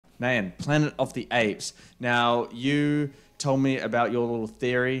man, Planet of the Apes. Now, you told me about your little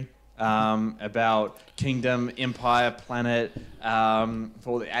theory about Kingdom, Empire, Planet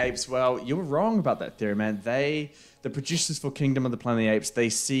for the Apes. Well, you were wrong about that theory, man. The producers for Kingdom of the Planet of the Apes, they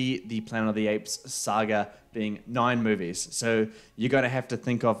see the Planet of the Apes saga being 9 movies. So you're going to have to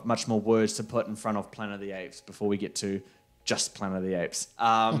think of much more words to put in front of Planet of the Apes before we get to just Planet of the Apes.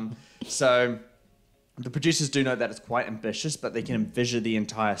 So the producers do know that it's quite ambitious, but they can envision the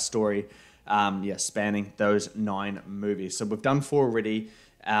entire story spanning those 9 movies. So we've done 4 already,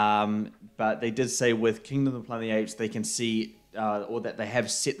 but they did say with Kingdom of the Planet of the Apes, they can see, or that they have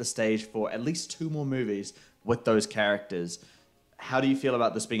set the stage for at least 2 more movies with those characters. How do you feel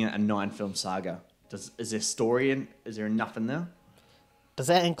about this being a 9-film saga? Is there story in? Is there enough in there? Does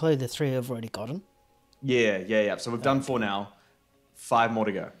that include the 3 I've already gotten? Yeah. So we've done 4 now, 5 more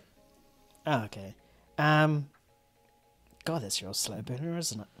to go. Oh, okay. God, that's your slow burner,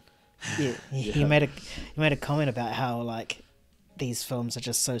 isn't it? Yeah. You made a comment about how like these films are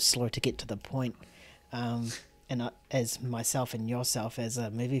just so slow to get to the point. And as myself and yourself as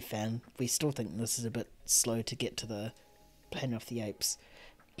a movie fan, we still think this is a bit slow to get to the Planet of the Apes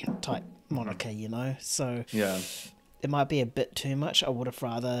type moniker, you know? So yeah, it might be a bit too much. I would have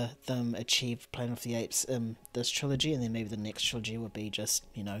rather them achieve Planet of the Apes in this trilogy, and then maybe the next trilogy would be just,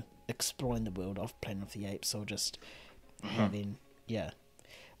 you know, exploring the world of Planet of the Apes, or just having,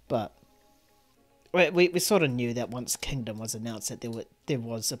 But we sort of knew that once Kingdom was announced that there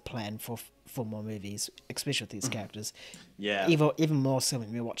was a plan for more movies, especially with these characters. Yeah. Even more so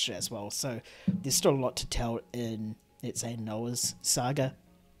when we watched it as well. So there's still a lot to tell in, let's say, Noah's saga.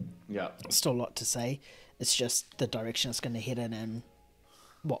 Yeah. Still a lot to say. It's just the direction it's going to head in and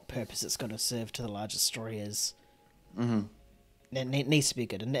what purpose it's going to serve to the larger story is. Mm-hmm. It needs to be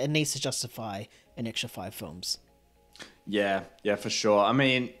good, and it needs to justify an extra 5 films. Yeah, for sure. I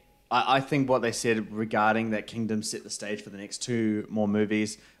mean, I think what they said regarding that Kingdom set the stage for the next 2 more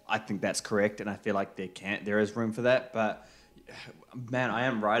movies, I think that's correct, and I feel like there is room for that. But man, I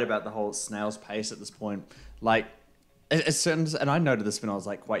am right about the whole snail's pace at this point. Like, as certain, and I noted this when I was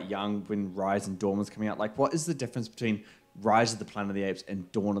like quite young, when Rise and Dawn was coming out. Like, what is the difference between Rise of the Planet of the Apes and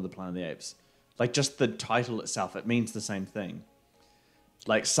Dawn of the Planet of the Apes? Like, just the title itself, it means the same thing.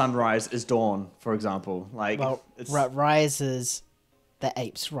 Like, sunrise is dawn, for example. Like, well, Rise is the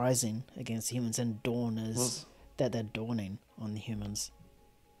apes rising against humans, and dawn is that they're dawning on the humans.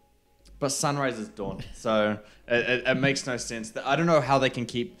 But sunrise is dawn, so it makes no sense. I don't know how they can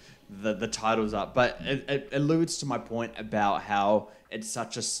keep the titles up, but it alludes to my point about how it's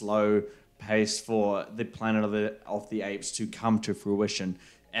such a slow pace for the Planet of the Apes to come to fruition.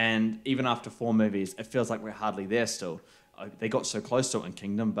 And even after 4 movies, it feels like we're hardly there still. They got so close to it in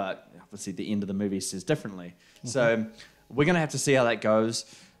Kingdom, but obviously the end of the movie says differently. Mm-hmm. So we're going to have to see how that goes.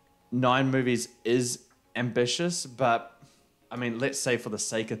 9 movies is ambitious, but I mean, let's say for the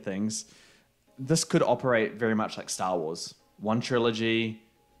sake of things, this could operate very much like Star Wars. 1 trilogy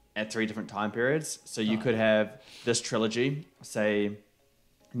at 3 different time periods. So you could have this trilogy, say,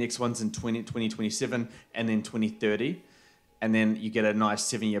 next one's in 2027 and then 2030. And then you get a nice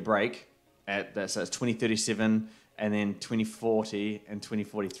 7-year break at that. So it's 2037 and then 2040 and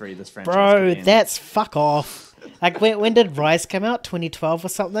 2043. This franchise. Bro, that's fuck off. Like, when did Rise come out? 2012 or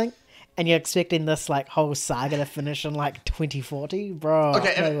something? And you're expecting this like whole saga to finish in like 2040? Bro,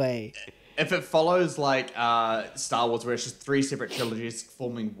 okay, no way. If it follows like Star Wars, where it's just 3 separate trilogies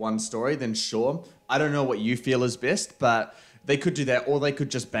forming one story, then sure. I don't know what you feel is best, but they could do that, or they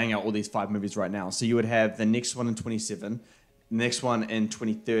could just bang out all these 5 movies right now. So you would have the next one in 27, the next one in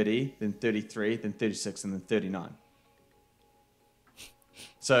 2030, then 33, then 36, and then 39.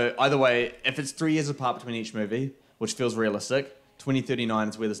 So either way, if it's 3 years apart between each movie, which feels realistic, 2039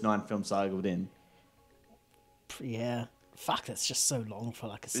 is where this 9-film saga would end. Yeah. Fuck, that's just so long for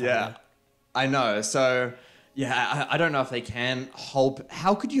like a saga. Yeah, I know. So, yeah, I don't know if they can hold...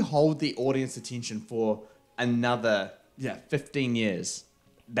 How could you hold the audience attention for another, 15 years?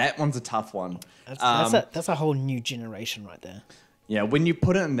 That one's a tough one. That's a whole new generation right there. Yeah, when you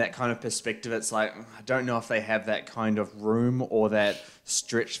put it in that kind of perspective, it's like, I don't know if they have that kind of room or that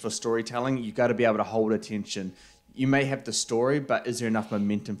stretch for storytelling. You've got to be able to hold attention. You may have the story, but is there enough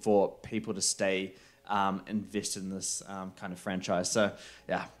momentum for people to stay invested in this kind of franchise? So,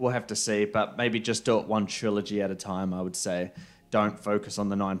 yeah, we'll have to see. But maybe just do it 1 trilogy at a time, I would say. Don't focus on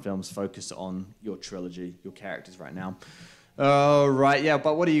the 9 films. Focus on your trilogy, your characters right now. Right, yeah,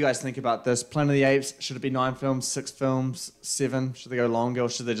 but what do you guys think about this? Planet of the Apes, should it be 9 films, 6 films, 7? Should they go longer, or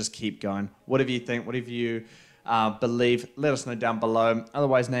should they just keep going? Whatever you think, whatever you believe, let us know down below.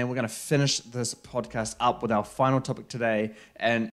 Otherwise, Nan, we're going to finish this podcast up with our final topic today, and